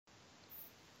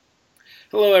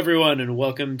Hello, everyone, and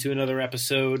welcome to another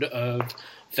episode of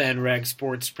FanRag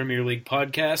Sports Premier League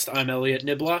Podcast. I'm Elliott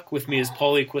Niblock. With me is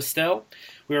Pauly Kwestel.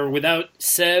 We are without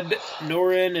Seb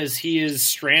Noren as he is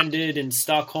stranded in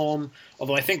Stockholm,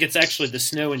 although I think it's actually the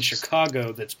snow in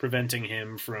Chicago that's preventing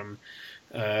him from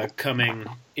coming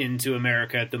into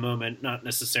America at the moment, not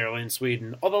necessarily in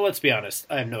Sweden. Although, let's be honest,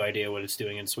 I have no idea what it's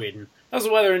doing in Sweden. How's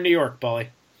the weather in New York, Pauly?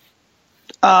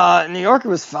 New York, it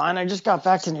was fine. I just got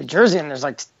back to New Jersey, and there's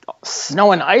like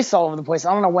snow and ice all over the place.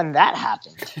 I don't know when that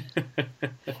happened.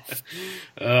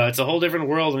 It's a whole different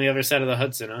world on the other side of the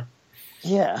Hudson, huh?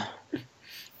 Yeah.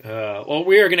 Well,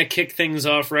 we are going to kick things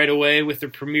off right away with the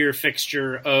premier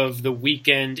fixture of the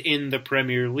weekend in the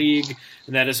Premier League,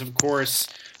 and that is, of course,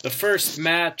 the first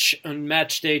match on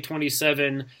match day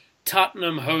 27.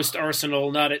 Tottenham host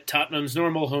Arsenal, not at Tottenham's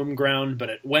normal home ground, but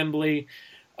at Wembley.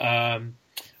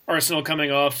 Arsenal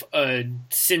coming off a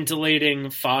scintillating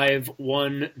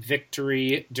 5-1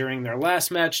 victory during their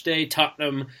last match day.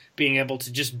 Tottenham being able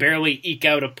to just barely eke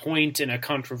out a point in a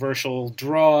controversial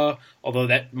draw, although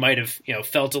that might have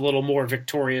felt a little more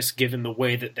victorious given the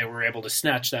way that they were able to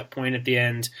snatch that point at the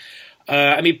end.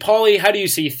 Pauly, how do you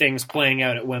see things playing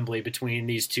out at Wembley between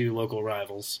these two local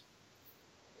rivals?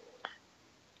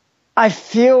 I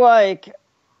feel like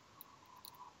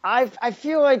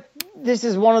this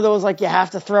is one of those, like, you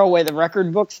have to throw away the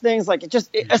record books things. Like,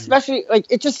 especially, like,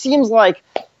 it just seems like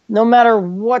no matter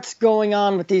what's going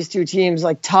on with these two teams,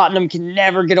 like, Tottenham can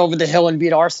never get over the hill and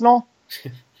beat Arsenal.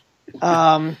 Look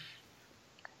at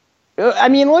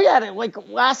it. Like,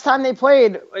 last time they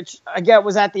played, which I get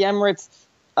was at the Emirates,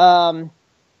 the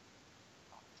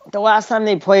last time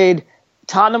they played,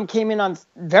 Tottenham came in on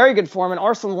very good form and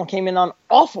Arsenal came in on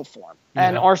awful form. Yeah.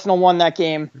 And Arsenal won that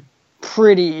game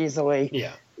pretty easily.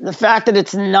 Yeah. The fact that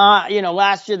it's not,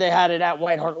 last year they had it at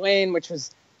White Hart Lane, which was,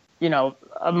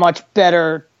 a much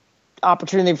better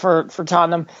opportunity for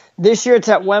Tottenham. This year it's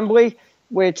at Wembley,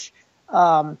 which,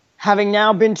 having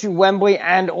now been to Wembley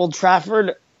and Old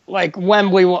Trafford, like,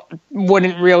 Wembley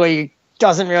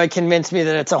doesn't really convince me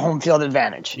that it's a home field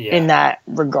advantage in that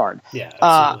regard. Yeah,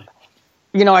 absolutely.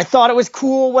 I thought it was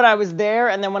cool when I was there,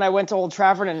 and then when I went to Old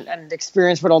Trafford and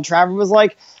experienced what Old Trafford was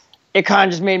like, it kind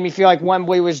of just made me feel like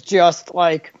Wembley was just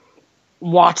like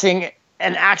watching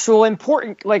an actual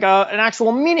important, like an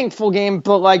actual meaningful game,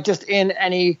 but like just in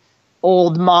any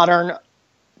old modern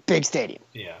big stadium.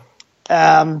 Yeah.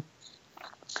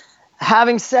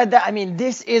 Having said that,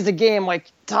 this is a game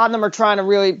like Tottenham are trying to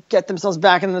really get themselves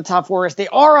back into the top four. They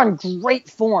are on great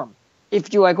form.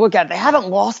 If you look at it, they haven't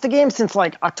lost a game since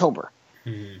like October,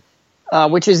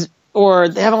 or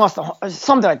they haven't lost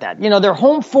something like that. Their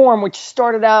home form, which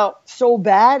started out so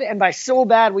bad, and by so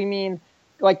bad we mean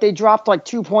like they dropped like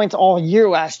 2 points all year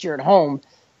last year at home.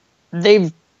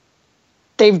 They've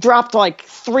dropped like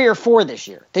 3 or 4 this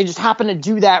year. They just happened to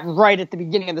do that right at the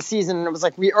beginning of the season, and it was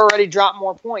like we already dropped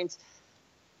more points.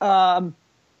 They're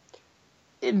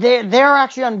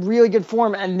actually on really good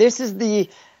form, and this is the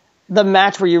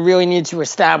match where you really need to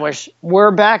establish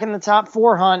we're back in the top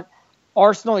 4 hunt.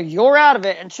 Arsenal, you're out of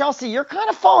it, and Chelsea, you're kind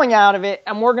of falling out of it,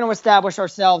 and we're going to establish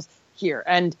ourselves here.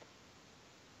 And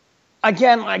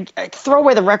again, like, throw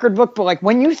away the record book, but like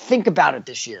when you think about it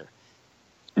this year,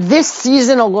 this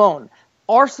season alone,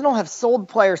 Arsenal have sold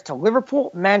players to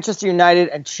Liverpool, Manchester United,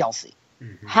 and Chelsea.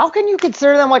 Mm-hmm. How can you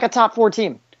consider them like a top 4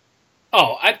 team?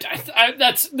 Oh,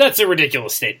 that's a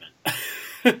ridiculous statement.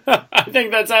 I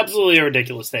think that's absolutely a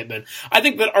ridiculous statement. I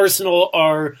think that Arsenal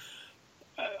are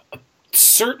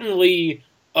certainly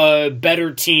a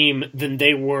better team than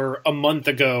they were a month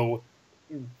ago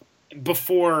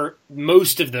before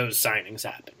most of those signings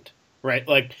happened, right?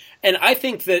 Like, and I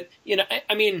think that,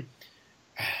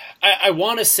 I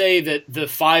want to say that the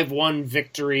 5-1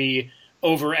 victory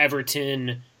over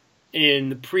Everton in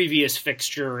the previous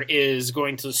fixture is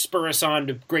going to spur us on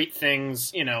to great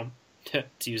things, to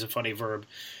use a funny verb.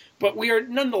 But we are,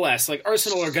 nonetheless, like,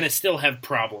 Arsenal are going to still have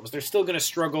problems. They're still going to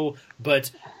struggle,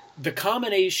 but the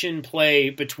combination play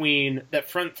between that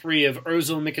front three of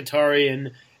Ozil,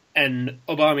 Mkhitaryan, and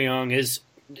Aubameyang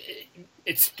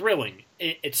it's thrilling.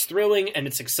 It's thrilling and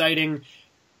it's exciting,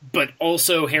 but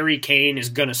also Harry Kane is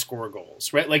going to score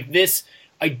goals, right? Like this,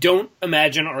 I don't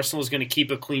imagine Arsenal is going to keep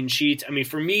a clean sheet.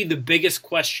 For me, the biggest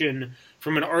question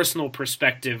from an Arsenal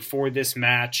perspective for this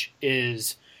match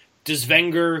is, does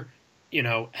Wenger,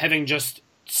 having just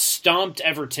stomped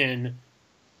Everton,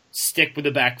 stick with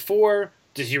a back 4?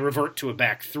 Does he revert to a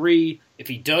back 3? If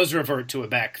he does revert to a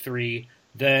back 3,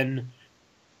 then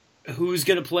who's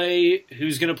going to play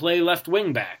left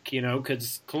wing back?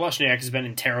 Because Kolasinac has been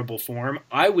in terrible form.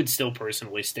 I would still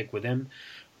personally stick with him.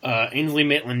 Ainsley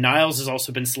Maitland-Niles has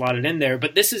also been slotted in there,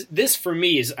 but this for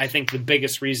me is, I think, the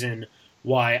biggest reason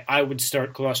why I would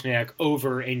start Kolasinac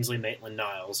over Ainsley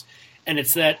Maitland-Niles. And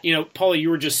it's that, Pauly, you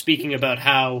were just speaking about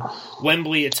how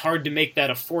Wembley, it's hard to make that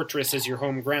a fortress as your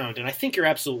home ground, and I think you're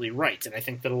absolutely right, and I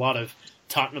think that a lot of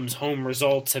Tottenham's home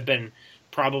results have been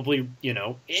probably,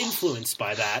 influenced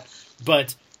by that,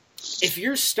 but if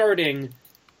you're starting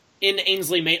in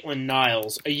Ainsley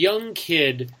Maitland-Niles, a young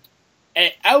kid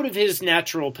out of his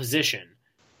natural position,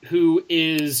 who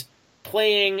is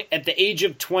playing at the age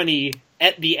of 20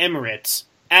 at the Emirates,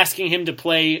 asking him to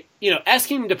play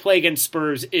against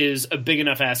Spurs is a big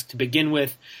enough ask to begin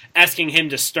with. Asking him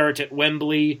to start at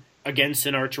Wembley against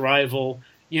an arch rival,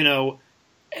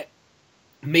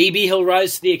 maybe he'll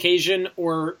rise to the occasion,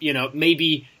 or,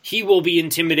 maybe he will be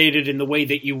intimidated in the way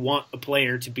that you want a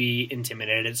player to be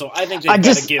intimidated. So I think I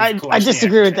disagree with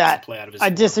that.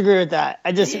 I disagree with that.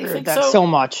 I disagree with that so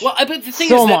much. Well, but the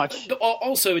thing is that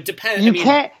also it depends.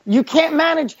 You can't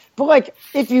manage, but like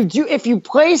if you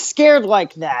play scared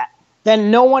like that,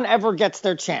 then no one ever gets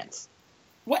their chance.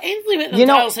 Well, Ainsley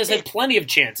Maitland-Niles has had plenty of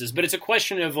chances, but it's a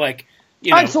question of the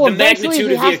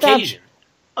magnitude of the occasion.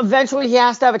 Eventually, he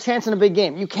has to have a chance in a big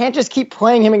game. You can't just keep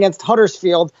playing him against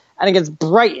Huddersfield and against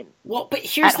Brighton. Well, but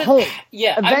here's at home.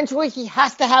 Yeah, eventually he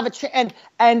has to have a chance.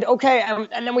 And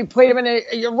then we played him in a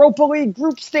Europa League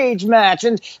group stage match,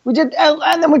 and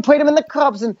then we played him in the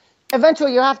Cups. And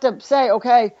eventually, you have to say,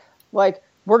 okay, like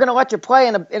we're going to let you play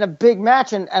in a big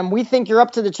match, and we think you're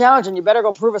up to the challenge, and you better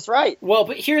go prove us right. Well,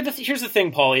 but here's the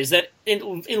thing, Pauly, is that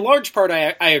in large part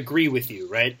I agree with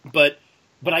you, right?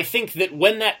 But I think that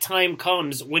when that time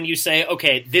comes, when you say,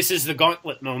 okay, this is the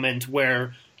gauntlet moment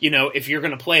where, if you're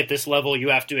going to play at this level, you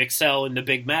have to excel in the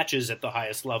big matches at the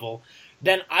highest level,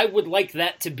 then I would like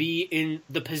that to be in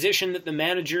the position that the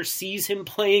manager sees him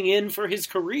playing in for his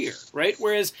career, right?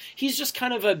 Whereas he's just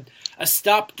kind of a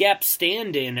stopgap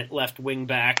stand-in at left wing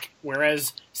back,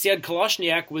 whereas Sead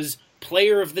Kolasinac was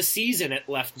player of the season at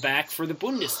left back for the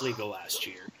Bundesliga last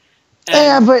year.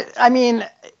 But I mean,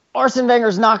 Arsene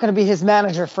Wenger's not going to be his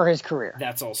manager for his career.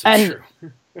 That's also true.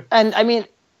 And I mean,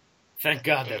 thank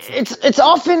God that's it's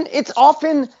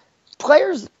often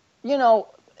players.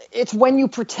 It's when you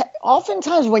protect.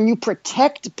 Oftentimes, when you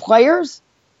protect players,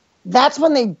 that's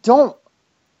when they don't.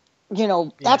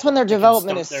 That's when their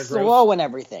development is slow and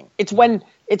everything. It's when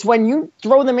you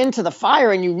throw them into the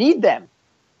fire and you need them.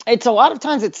 It's a lot of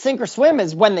times it's sink or swim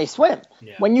is when they swim.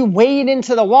 Yeah. When you wade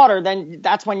into the water, then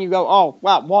that's when you go, oh,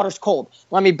 wow, water's cold.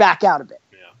 Let me back out a bit.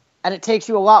 Yeah. And it takes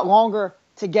you a lot longer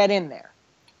to get in there.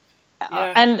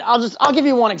 Yeah. And I'll give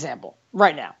you one example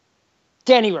right now.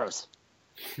 Danny Rose.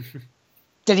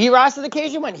 Did he rise to the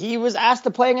occasion when he was asked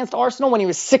to play against Arsenal when he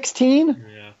was 16?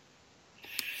 Yeah.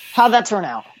 How'd that turn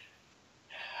out?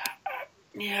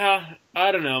 Yeah,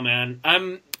 I don't know, man.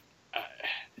 I'm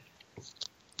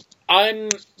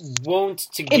won't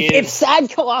to give. If Sead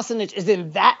Kolasinac is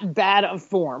in that bad of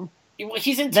form, well,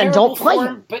 he's in terrible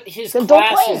form, but his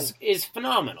class is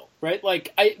phenomenal, right?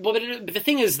 But the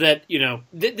thing is that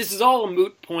this is all a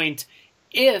moot point.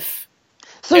 You're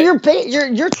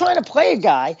trying to play a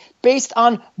guy based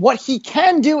on what he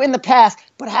can do in the past,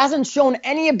 but hasn't shown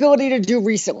any ability to do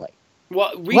recently.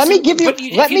 Well, let me give you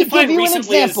an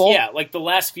example. Like the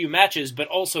last few matches, but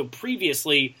also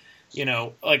previously.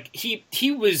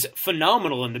 He was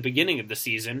phenomenal in the beginning of the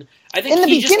season. I think in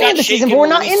the beginning of the season, but we're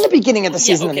not in the beginning of the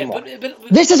season anymore. But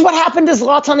this is what happened to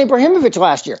Zlatan Ibrahimovic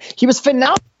last year. He was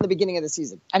phenomenal in the beginning of the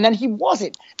season, and then he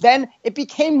wasn't. Then it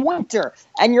became winter,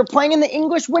 and you're playing in the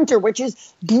English winter, which is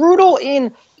brutal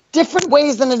in different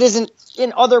ways than it is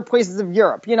in other places of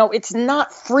Europe. It's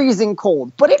not freezing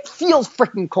cold, but it feels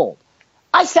freaking cold.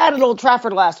 I sat at Old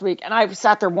Trafford last week, and I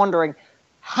sat there wondering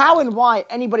how and why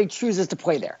anybody chooses to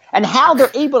play there and how they're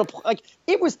able to play.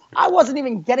 I wasn't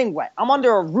even getting wet. I'm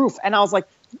under a roof, and I was like,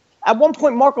 at one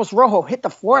point, Marcos Rojo hit the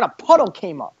floor and a puddle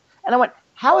came up. And I went,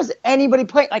 how is anybody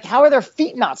playing? Like, how are their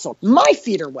feet not soaked? My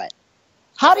feet are wet.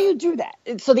 How do you do that?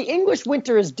 And so the English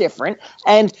winter is different,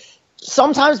 and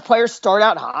sometimes players start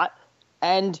out hot,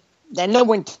 and then the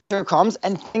winter comes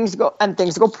and things go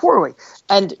poorly.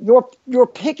 And you're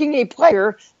picking a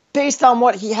player based on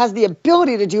what he has the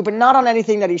ability to do, but not on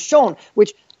anything that he's shown,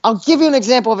 which I'll give you an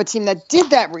example of a team that did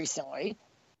that recently,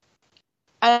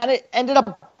 and it ended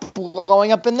up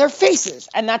blowing up in their faces,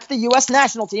 and that's the U.S.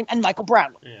 national team and Michael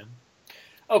Bradley. Yeah.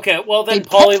 Okay, well then,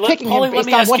 Pauly, let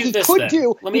me ask you this then.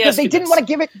 Because they didn't want to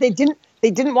give it. They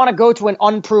didn't want to go to an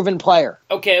unproven player.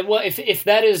 Okay, well, if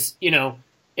that is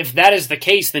if that is the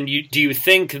case, then do you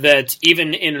think that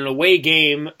even in an away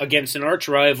game against an arch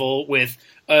rival with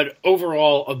an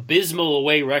overall abysmal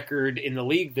away record in the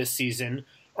league this season,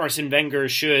 Arsene Wenger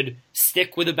should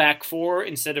stick with a back four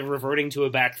instead of reverting to a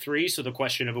back three, so the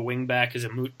question of a wing back is a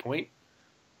moot point?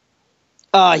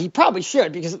 He probably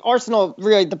should, because Arsenal,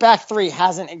 really, the back three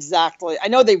hasn't exactly... I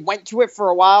know they went to it for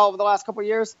a while over the last couple of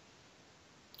years.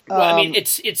 Well, I mean,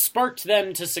 it sparked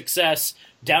them to success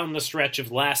down the stretch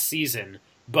of last season,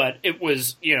 but it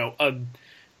was,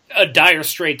 a dire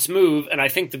straits move, and I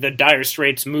think that the dire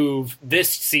straits move this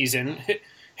season,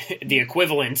 the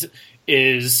equivalent,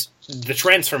 is the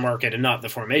transfer market and not the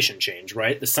formation change,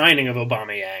 right? The signing of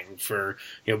Aubameyang for,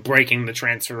 breaking the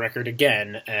transfer record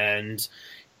again, and...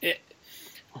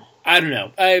 I don't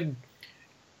know.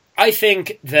 I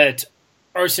think that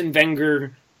Arsene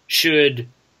Wenger should,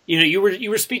 you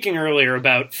were speaking earlier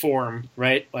about form,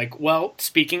 right? Like, well,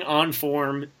 speaking on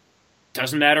form,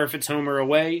 doesn't matter if it's home or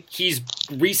away. He's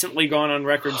recently gone on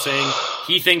record saying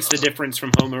he thinks the difference from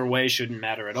home or away shouldn't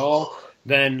matter at all.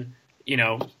 Then,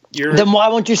 Then why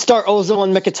won't you start Ozil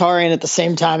and Mkhitaryan at the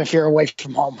same time if you're away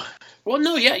from home? Well,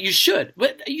 no, yeah, you should.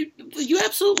 But you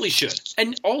absolutely should.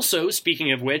 And also,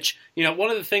 speaking of which, one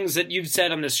of the things that you've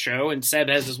said on this show, and Seb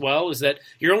has as well, is that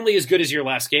you're only as good as your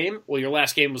last game. Well, your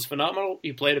last game was phenomenal.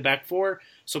 You played a back four,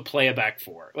 so play a back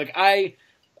four. Like, I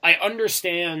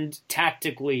understand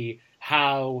tactically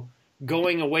how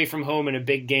going away from home in a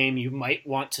big game, you might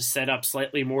want to set up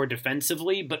slightly more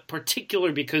defensively, but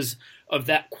particularly because of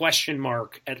that question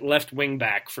mark at left wing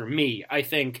back for me, I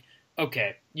think...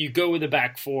 Okay, you go with the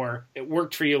back four. It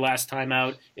worked for you last time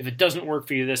out. If it doesn't work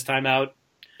for you this time out,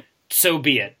 so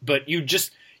be it. But you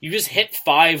just hit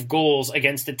 5 goals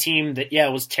against a team that,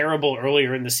 was terrible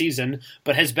earlier in the season,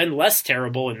 but has been less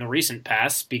terrible in the recent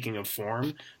past, speaking of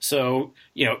form. So,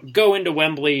 go into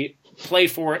Wembley, play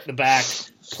for it at the back,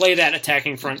 play that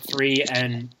attacking front three,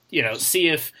 and, see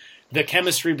if the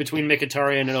chemistry between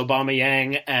Mkhitaryan and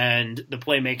Aubameyang and the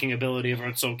playmaking ability of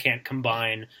Ozil can't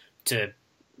combine to...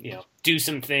 do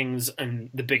some things in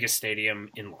the biggest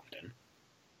stadium in London.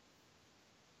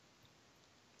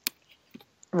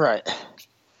 Right.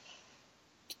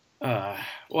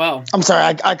 Well... I'm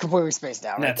sorry, I completely spaced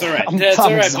out. That's all right. That's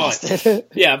all right, Pauly.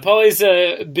 Yeah, Pauly's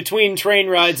between train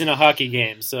rides and a hockey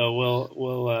game, so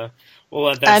we'll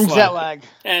let that and slide. Jet lag.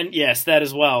 And yes, that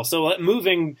as well. So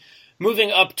moving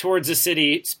up towards a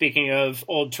city, speaking of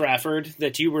Old Trafford,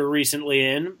 that you were recently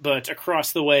in, but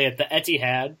across the way at the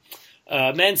Etihad...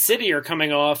 Man City are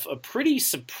coming off a pretty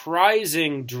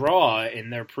surprising draw in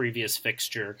their previous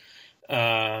fixture,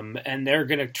 and they're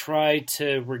going to try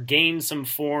to regain some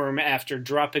form after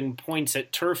dropping points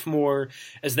at Turf Moor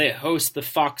as they host the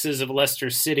Foxes of Leicester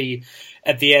City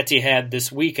at the Etihad this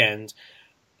weekend.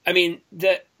 I mean,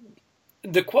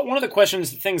 one of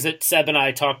the things that Seb and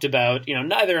I talked about,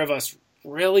 neither of us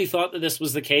really thought that this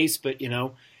was the case, but,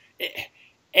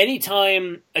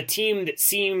 anytime a team that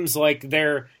seems like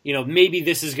they're, maybe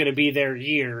this is going to be their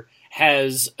year,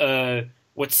 has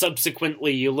what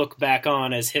subsequently you look back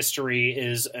on as history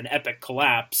is an epic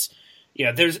collapse,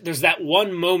 there's that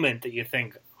one moment that you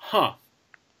think,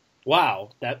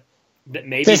 wow, that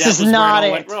maybe this that was is not where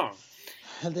it all it. went wrong.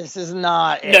 This is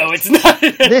not it. No, it's not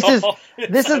it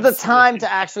This is the time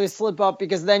to actually slip up,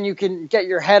 because then you can get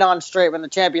your head on straight when the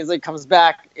Champions League comes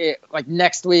back, like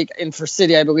next week. And for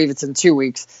City, I believe it's in 2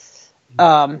 weeks.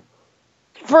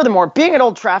 Furthermore, being at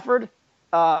Old Trafford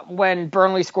when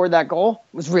Burnley scored that goal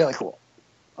was really cool.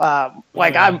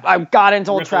 I got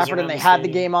into Old Trafford and they had the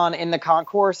game on in the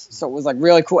concourse, so it was like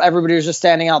really cool. Everybody was just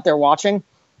standing out there watching,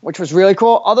 which was really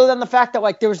cool. Other than the fact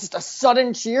that there was just a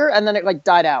sudden cheer and then it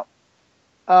died out.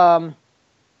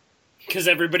 Because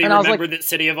everybody remembered that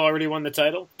City have already won the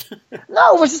title?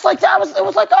 No, it was just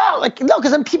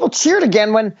because then people cheered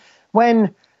again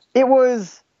when it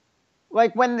was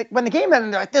when the game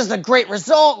ended. They're like, this is a great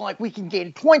result, we can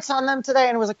gain points on them today.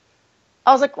 And it was like,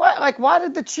 I was like, what? Why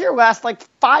did the cheer last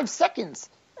 5 seconds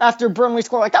after Burnley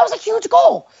scored? That was a huge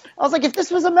goal. I was like, if this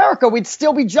was America, we'd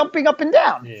still be jumping up and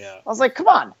down. Yeah. I was like, come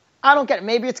on. I don't get it.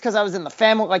 Maybe it's because I was in the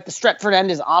family, the Stretford end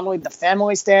is oddly the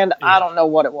family stand. Yeah. I don't know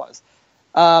what it was.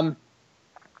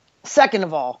 Second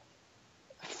of all,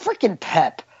 freaking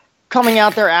Pep coming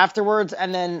out there afterwards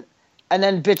and then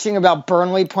bitching about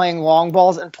Burnley playing long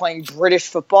balls and playing British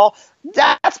football.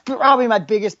 That's probably my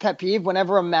biggest pet peeve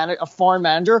whenever a foreign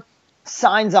manager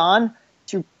signs on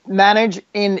to manage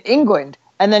in England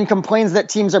and then complains that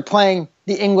teams are playing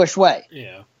the English way.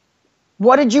 Yeah.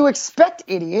 What did you expect,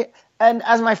 idiot? And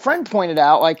as my friend pointed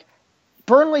out,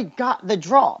 Burnley got the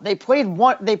draw. They played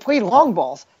long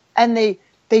balls, and they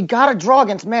got a draw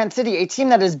against Man City, a team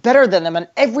that is better than them in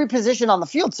every position on the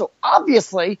field. So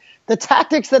obviously, the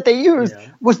tactics that they used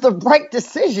was the right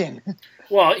decision.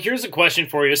 Well, here's a question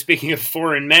for you. Speaking of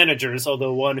foreign managers,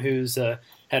 although one who's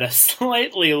had a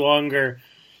slightly longer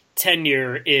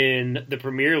tenure in the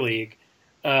Premier League.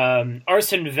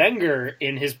 Arsene Wenger,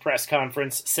 in his press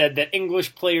conference, said that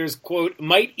English players, quote,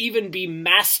 might even be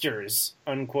masters,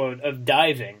 unquote, of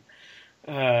diving,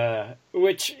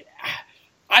 which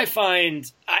I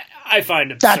find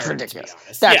absurd. That's ridiculous.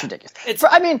 That's ridiculous.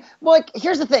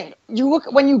 Here's the thing: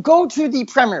 when you go to the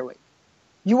Premier League,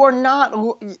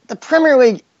 the Premier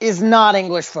League is not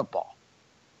English football.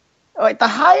 Like, the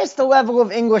highest level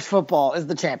of English football is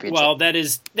the Championship. Well, that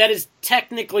is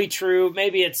technically true.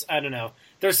 Maybe it's, I don't know.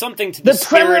 There's something to the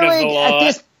spirit of the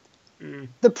law.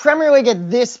 The Premier League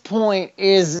at this point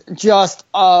is just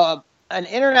an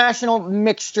international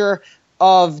mixture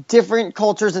of different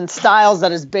cultures and styles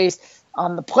that is based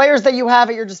on the players that you have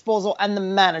at your disposal and the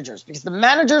managers. Because the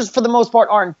managers, for the most part,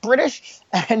 aren't British,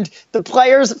 and the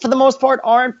players, for the most part,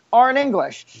 aren't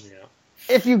English. Yeah.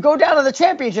 If you go down to the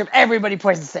Championship, everybody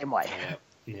plays the same way.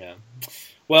 Yeah.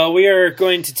 Well, we are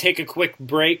going to take a quick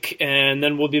break, and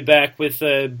then we'll be back with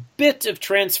a bit of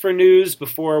transfer news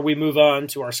before we move on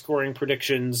to our scoring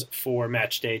predictions for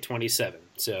Matchday 27.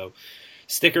 So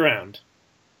stick around.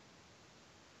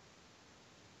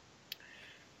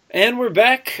 And we're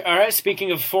back. All right,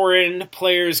 speaking of foreign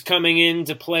players coming in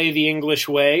to play the English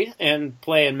way and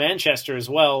play in Manchester as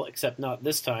well, except not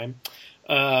this time.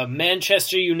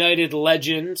 Manchester United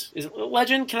legend, is it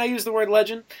legend? Can I use the word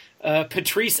legend?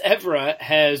 Patrice Evra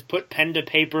has put pen to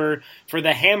paper for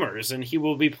the Hammers, and he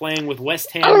will be playing with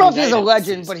West Ham. I don't know if he's a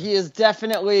legend, but he is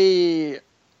definitely...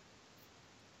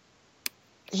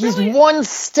 He's one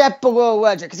step below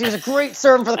legend, because he was a great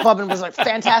servant for the club and was a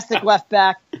fantastic left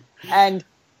back, and...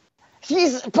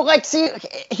 He's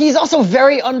also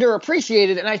very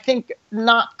underappreciated, and I think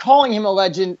not calling him a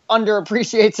legend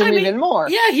underappreciates him even more.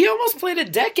 Yeah, he almost played a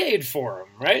decade for him,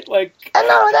 right? And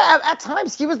at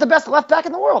times he was the best left back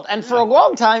in the world, and for a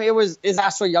long time is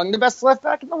Ashley Young the best left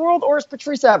back in the world, or is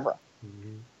Patrice Evra?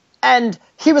 Mm-hmm. And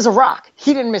he was a rock.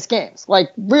 He didn't miss games.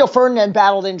 Like, Rio Ferdinand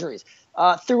battled injuries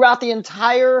throughout the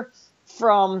entire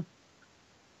from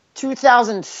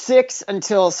 2006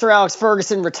 until Sir Alex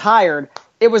Ferguson retired.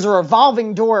 It was a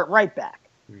revolving door at right back.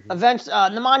 Mm-hmm. Eventually,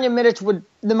 Nemanja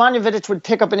Vidic would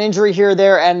pick up an injury here or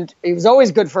there, and he was always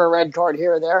good for a red card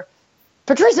here or there.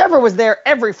 Patrice Evra was there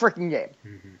every freaking game.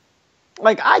 Mm-hmm.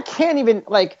 I can't even,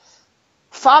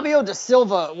 Fabio da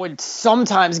Silva would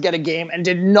sometimes get a game and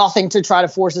did nothing to try to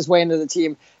force his way into the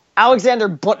team. Alexander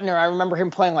Butner, I remember him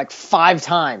playing 5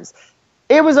 times.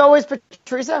 It was always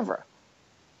Patrice Evra.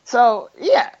 So,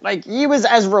 yeah, he was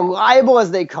as reliable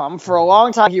as they come. For a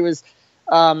long time, he was...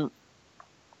 he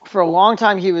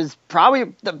was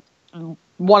probably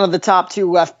one of the top 2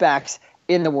 left backs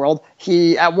in the world.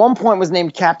 He, at one point, was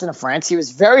named captain of France. He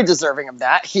was very deserving of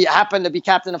that. He happened to be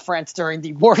captain of France during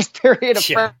the worst period of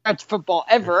French football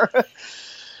ever.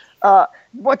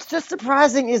 What's just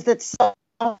surprising is that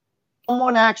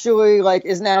someone actually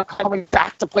is now coming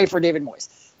back to play for David Moyes.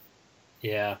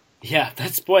 Yeah,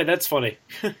 that's funny.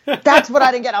 That's what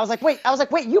I didn't get. I was like, wait,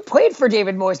 you played for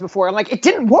David Moyes before. I'm like, it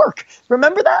didn't work.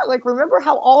 Remember that? Remember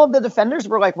how all of the defenders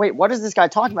were like, wait, what is this guy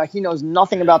talking about? He knows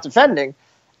nothing about defending.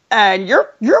 And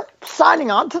you're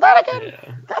signing on to that again?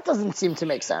 Yeah. That doesn't seem to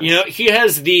make sense. He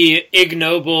has the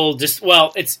ignoble,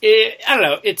 I don't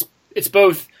know, it's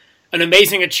both an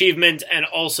amazing achievement and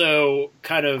also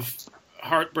kind of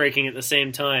heartbreaking at the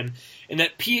same time. In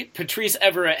that Patrice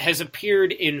Evra has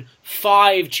appeared in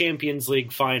 5 Champions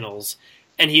League finals,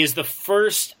 and he is the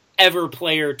first ever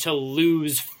player to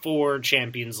lose 4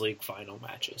 Champions League final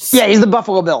matches. Yeah, he's the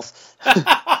Buffalo Bills.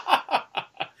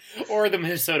 Or the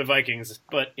Minnesota Vikings,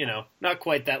 but, not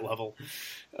quite that level.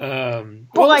 How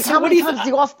many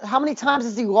times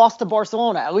has he lost to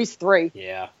Barcelona? At least 3.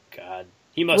 Yeah, God.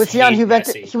 He must hate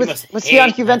Messi. Was he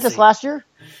on Juventus last year?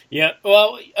 Yeah,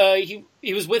 well,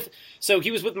 he was with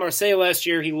Marseille last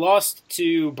year. He lost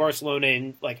to Barcelona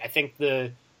in I think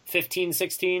the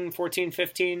 15-16,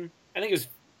 14-15. I think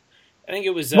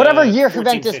it was whatever year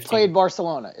Juventus played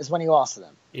Barcelona is when he lost to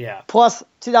them. Yeah. Plus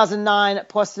 2009,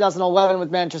 plus 2011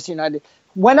 with Manchester United.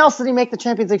 When else did he make the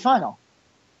Champions League final?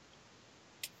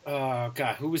 Oh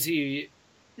God, who was he?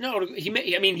 No, he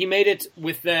made it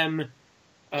with them.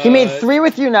 He made 3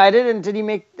 with United, and he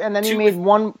made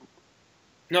 1.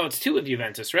 No, it's 2 with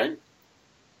Juventus, right?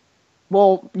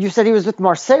 Well, you said he was with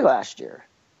Marseille last year.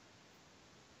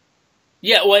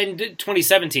 Yeah, well, in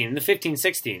 2017, the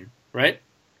 15-16, right?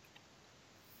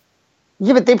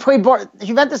 Yeah, but they played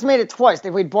Juventus made it twice. They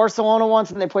played Barcelona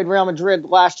once, and they played Real Madrid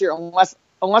last year, unless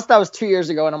that was 2 years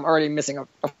ago, and I'm already missing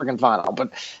a freaking final.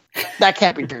 But that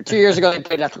can't be true. 2 years ago, they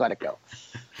played Atletico.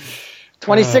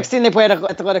 2016 they played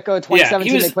Atletico.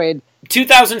 2017 they played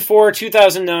 2004,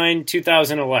 2009,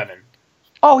 2011.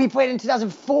 Oh, he played in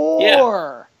 2004.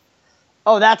 Yeah.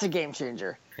 Oh, that's a game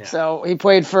changer. Yeah. So he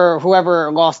played for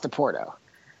whoever lost to Porto.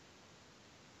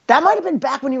 That might have been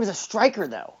back when he was a striker,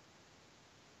 though.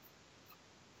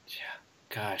 Yeah,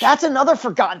 gosh. That's another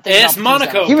forgotten thing. AS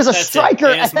Monaco. He was a striker,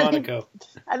 AS Monaco.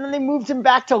 And then they moved him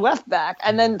back to left back,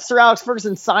 and then Sir Alex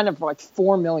Ferguson signed him for like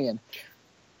 $4 million.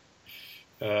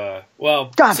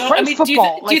 Well, God, so, French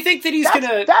football. Do you think that he's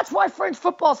gonna? That's why French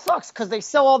football sucks, because they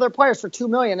sell all their players for $2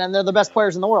 million, and they're the best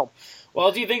players in the world.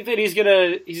 Well, do you think that he's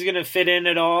gonna fit in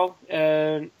at all?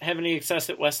 Have any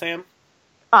success at West Ham?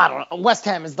 I don't know. West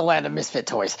Ham is the land of misfit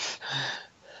toys.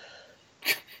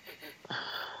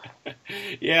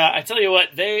 Yeah, I tell you what,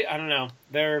 I don't know.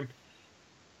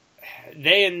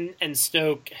 They and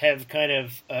Stoke have kind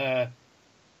of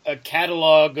a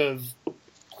catalog of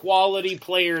quality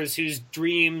players whose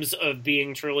dreams of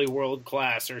being truly world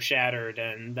class are shattered,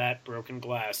 and that broken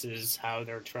glass is how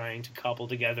they're trying to couple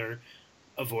together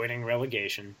avoiding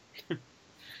relegation.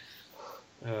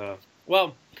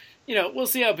 Well, we'll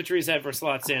see how Patrice Evra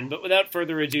slots in, but without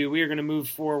further ado, we are going to move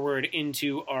forward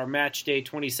into our Match Day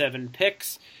 27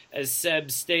 picks. As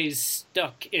Seb stays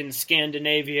stuck in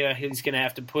Scandinavia, he's going to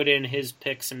have to put in his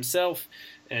picks himself,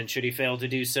 and should he fail to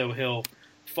do so, he'll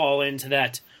fall into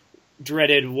that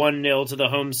dreaded 1-0 to the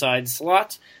home side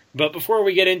slot. But before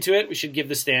we get into it, we should give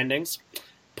the standings.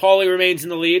 Pauly remains in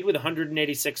the lead with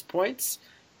 186 points.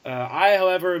 I,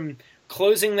 however, am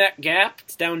closing that gap.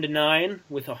 It's down to 9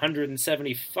 with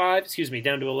 175.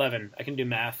 Down to 11. I can do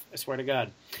math, I swear to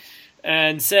God.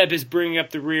 And Seb is bringing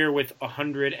up the rear with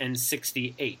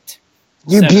 168.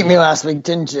 You beat me last week,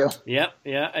 didn't you? Yep,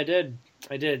 yeah, I did.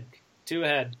 2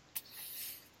 ahead.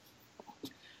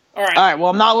 All right. All right, well,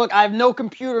 I'm not I have no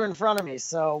computer in front of me,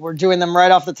 so we're doing them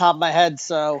right off the top of my head,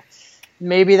 so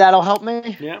maybe that'll help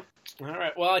me. Yeah. All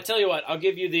right. Well, I tell you what, I'll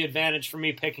give you the advantage for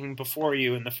me picking before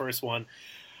you in the first one.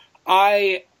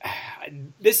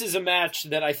 This is a match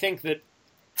that I think that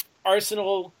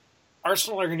Arsenal are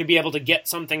going to be able to get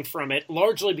something from it,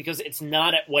 largely because it's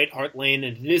not at White Hart Lane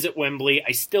and it is at Wembley.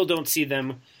 I still don't see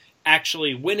them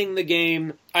actually winning the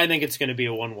game. I think it's going to be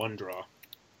a 1-1 draw.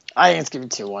 I think it's going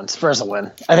to be 2-1. Spurs will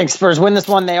win. I think Spurs win this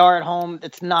one. They are at home.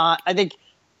 It's not. I think.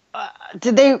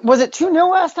 Was it 2-0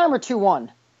 last time or 2-1?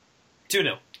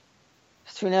 2-0.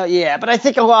 2-0, yeah. But I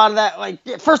think a lot of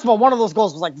that, first of all, one of those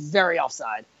goals was very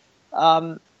offside.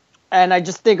 And I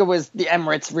just think it was the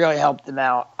Emirates really helped them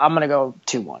out. I'm going to go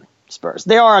 2-1 Spurs.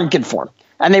 They are on good form.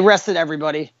 And they rested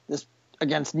everybody this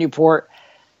against Newport.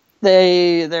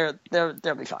 They'll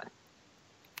be fine.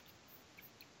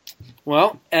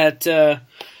 Well, at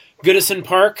Goodison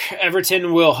Park,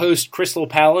 Everton will host Crystal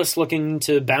Palace, looking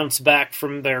to bounce back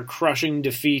from their crushing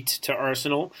defeat to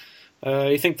Arsenal.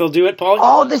 You think they'll do it, Paul?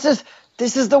 Oh, this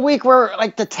is the week where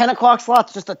the 10 o'clock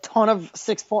slot's just a ton of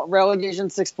relegation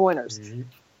 6-pointers. Mm-hmm.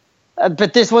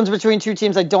 But this one's between two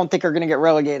teams I don't think are going to get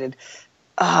relegated.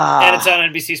 And it's on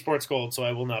NBC Sports Gold, so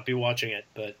I will not be watching it.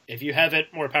 But if you have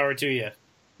it, more power to you.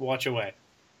 Watch away.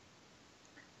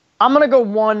 I'm going to go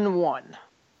 1-1.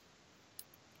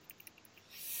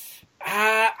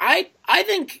 I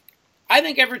think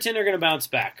Everton are going to bounce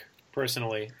back.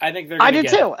 Personally, I think they're. I do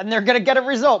too, and they're going to get a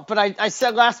result. But I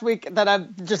said last week that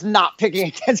I'm just not picking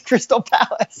against Crystal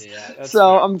Palace. Yeah,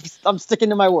 so fair. I'm sticking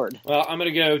to my word. Well, I'm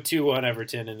going to go 2-1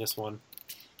 Everton in this one.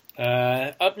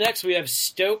 Up next, we have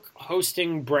Stoke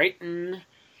hosting Brighton.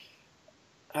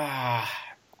 I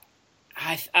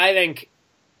think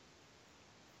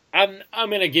I'm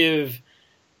going to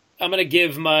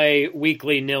give my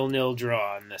weekly 0-0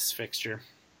 draw on this fixture.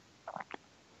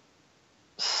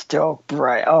 Stoke,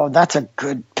 Brighton. Oh, that's a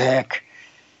good pick.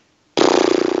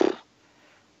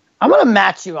 I'm going to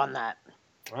match you on that.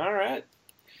 All right.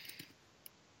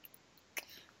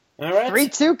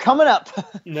 3-2 coming up.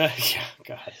 No, yeah,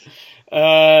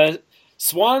 God.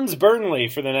 Swans Burnley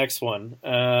for the next one.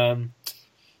 Pauly,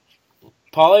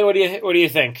 what do you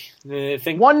think?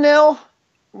 1-0.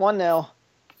 1-0.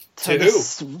 To the who?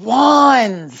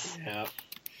 Swans. Yeah.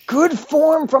 Good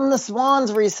form from the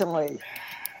Swans recently.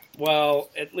 Well,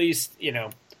 at least, we're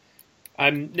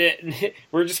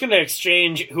just going to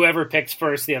exchange whoever picks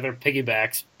first, the other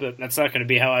piggybacks, but that's not going to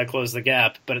be how I close the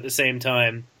gap. But at the same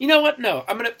time, you know what? No,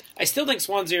 I still think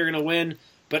Swansea are going to win,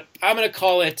 but I'm going to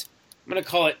call it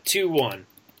 2-1.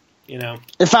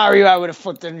 If I were you, I would have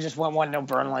flipped it and just went 1-0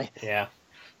 Burnley. Yeah.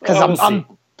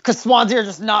 Because Swansea are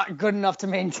just not good enough to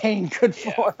maintain good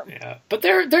form. Yeah. But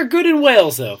they're good in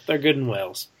Wales, though. They're good in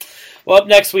Wales. Well, up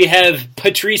next we have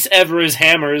Patrice Evra's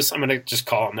Hammers. I'm going to just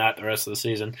call him that the rest of the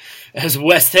season. As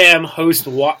West Ham host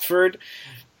Watford.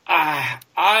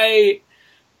 I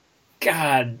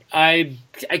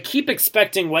keep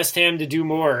expecting West Ham to do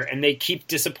more, and they keep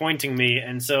disappointing me,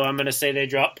 and so I'm going to say they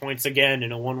drop points again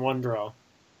in a 1-1 draw.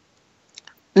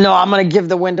 No, I'm going to give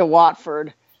the win to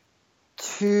Watford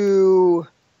 2-0.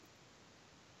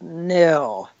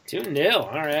 2-0,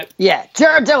 all right. Yeah,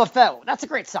 Jared Deulofeu. That's a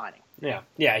great signing.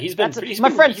 Yeah, he's been my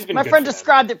friend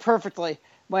described it perfectly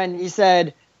when he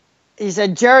said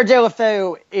Jared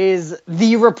Deulofeu is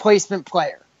the replacement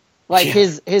player. Like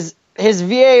his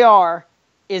VAR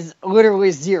is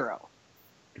literally 0.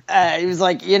 He was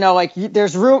like,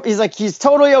 there's room. He's like, he's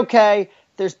totally okay.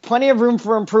 There's plenty of room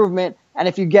for improvement. And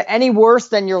if you get any worse,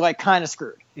 then you're like kind of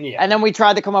screwed. Yeah. And then we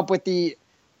tried to come up with the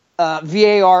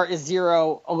VAR is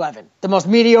 0-11, the most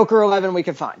mediocre 11 we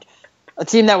could find. A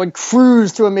team that would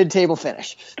cruise to a mid-table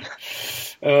finish.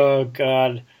 Oh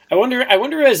God, I wonder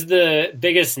as the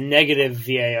biggest negative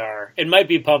VAR, it might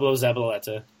be Pablo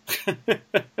Zabaleta.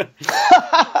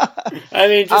 I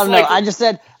mean, just I just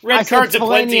said red cards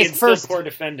aplenty and still poor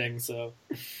defending. So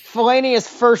Fellaini is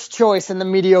first choice in the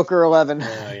mediocre 11.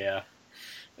 Oh yeah,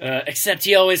 except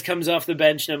he always comes off the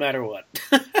bench no matter what.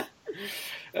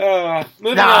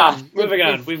 Moving on.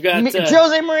 We've got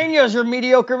Jose Mourinho is your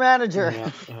mediocre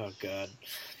manager. Oh God.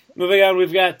 Moving on,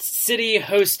 we've got City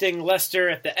hosting Leicester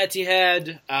at the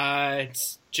Etihad.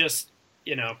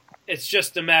 It's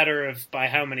just a matter of by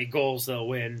how many goals they'll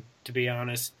win. To be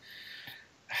honest,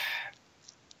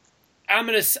 I'm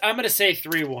gonna say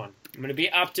 3-1. I'm gonna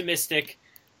be optimistic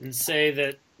and say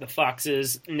that the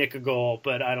Foxes nick a goal,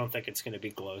 but I don't think it's gonna be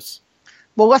close.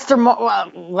 Well,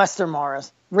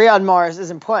 Riyad Mahrez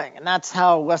isn't playing, and that's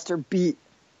how Leicester beat.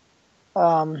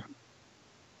 That's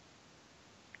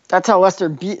how Leicester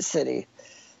beat City.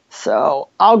 So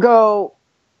I'll go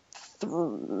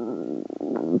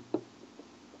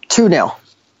 2-0.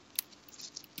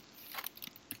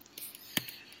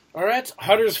 All right,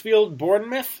 Huddersfield,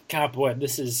 Bournemouth. Copwood,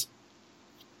 this is...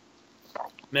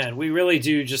 Man, we really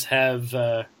do just have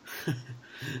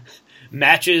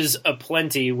matches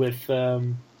aplenty with... I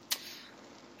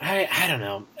don't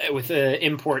know, with the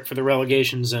import for the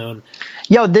relegation zone.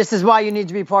 Yo, this is why you need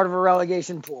to be part of a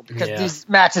relegation pool, because these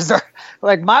matches are...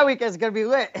 Like, my weekend's going to be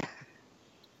lit.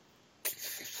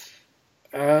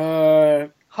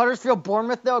 Huddersfield,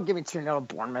 Bournemouth, though? Give me 2-0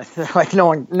 Bournemouth. Like, no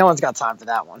one's got time for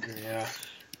that one. Yeah.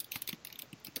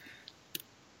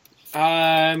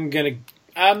 I'm gonna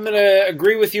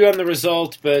agree with you on the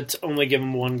result, but only give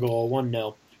them one goal,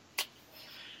 1-0.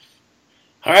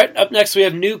 All right, up next we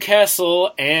have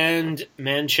Newcastle and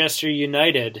Manchester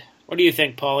United. What do you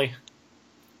think, Pauly?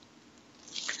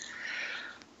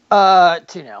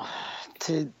 2-0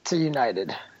 to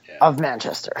United of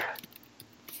Manchester.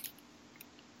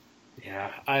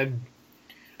 Yeah, I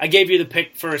gave you the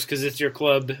pick first because it's your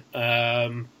club,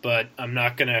 but I'm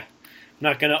not gonna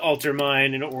alter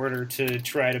mine in order to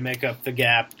try to make up the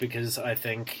gap because I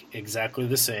think exactly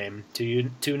the same. 2-0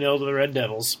 to the Red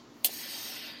Devils.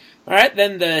 All right,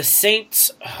 then the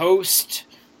Saints host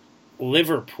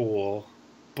Liverpool.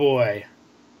 Boy,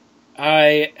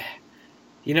 I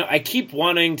keep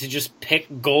wanting to just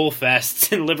pick goal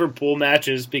fests in Liverpool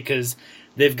matches because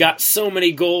they've got so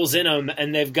many goals in them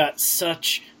and they've got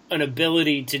such an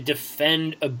ability to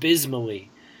defend abysmally.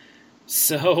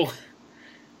 So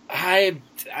I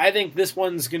think this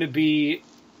one's going to be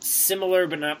similar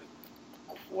but not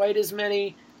quite as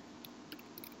many.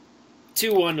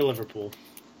 2-1 to Liverpool.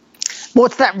 Well,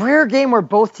 it's that rare game where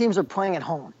both teams are playing at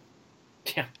home.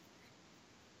 Yeah.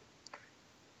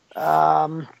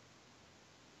 I'll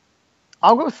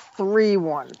go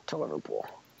 3-1 to Liverpool.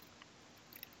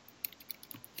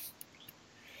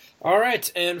 All right,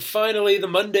 and finally, the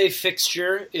Monday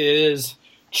fixture is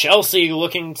Chelsea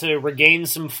looking to regain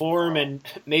some form and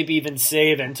maybe even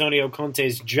save Antonio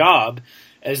Conte's job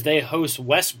as they host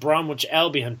West Bromwich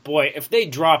Albion. Boy, if they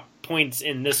drop points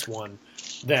in this one,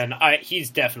 then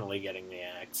he's definitely getting the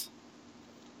axe.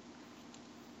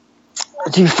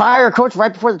 Do you fire a coach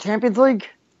right before the Champions League?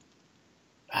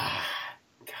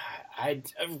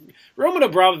 Roman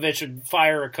Abramovich would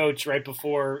fire a coach right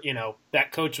before,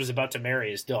 that coach was about to marry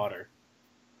his daughter.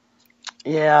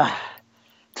 Yeah.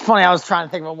 It's funny, I was trying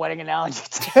to think of a wedding analogy,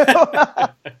 too.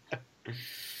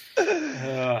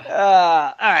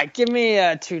 All right, give me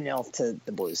 2-0 to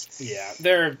the Blues. Yeah,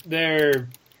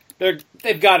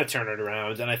 they've got to turn it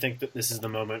around, and I think that this is the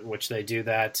moment in which they do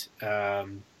that.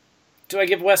 Do I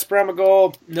give West Brom a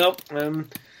goal? Nope. I'm going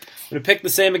to pick the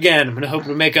same again. I'm going to hope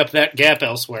to make up that gap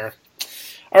elsewhere.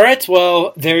 All right,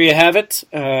 well, there you have it.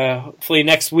 Hopefully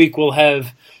next week we'll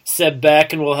have Seb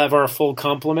back and we'll have our full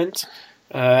complement.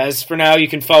 As for now, you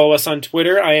can follow us on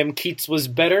Twitter. I am Keats Was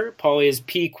Better. Pauly is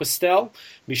P. Kwestel.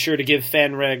 Be sure to give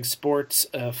FanRag Sports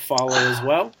a follow as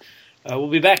well. We'll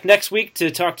be back next week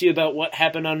to talk to you about what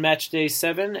happened on Match Day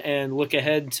 7 and look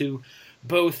ahead to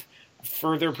both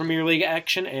further Premier League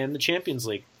action and the Champions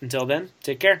League. Until then,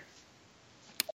 take care.